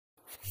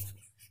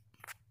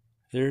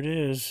There it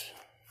is.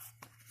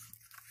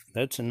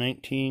 That's a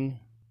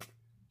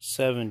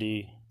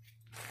 1970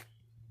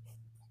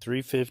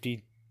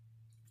 350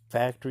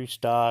 factory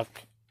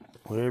stock,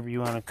 whatever you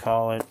want to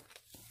call it,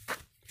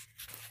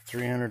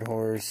 300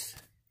 horse.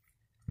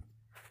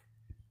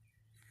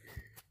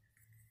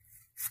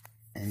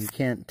 And you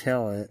can't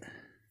tell it,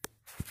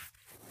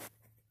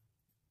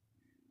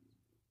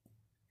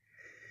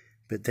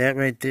 but that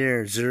right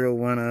there,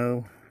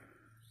 010,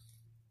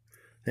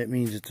 that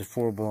means it's a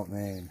 4-bolt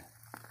mag.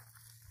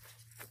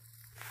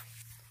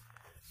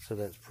 So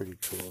that's pretty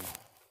cool.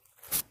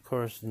 Of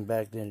course, and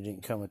back then it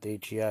didn't come with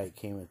HEI, it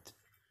came with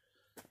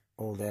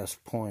old ass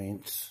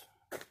points.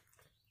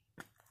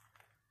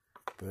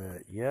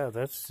 But yeah,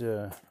 that's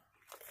a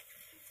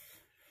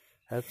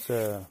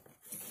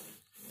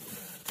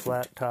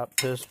flat top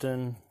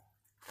piston,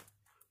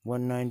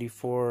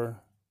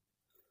 194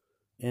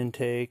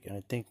 intake, and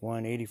I think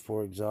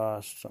 184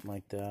 exhaust, something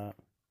like that.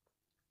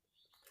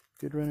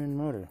 Good running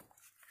motor.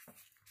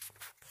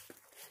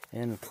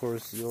 And of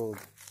course the old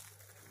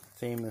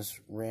famous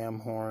ram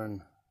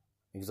horn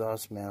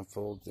exhaust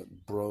manifold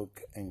that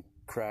broke and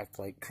cracked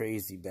like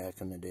crazy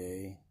back in the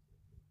day.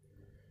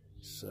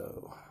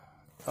 So,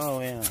 oh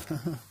yeah.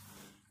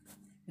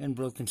 And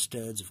broken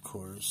studs, of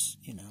course,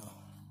 you know.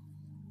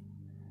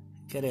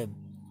 Gotta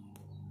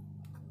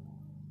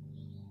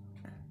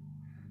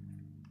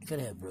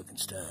have broken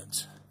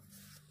studs.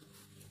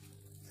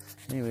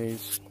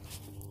 Anyways,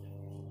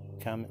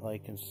 comment,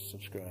 like, and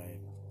subscribe.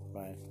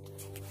 Bye.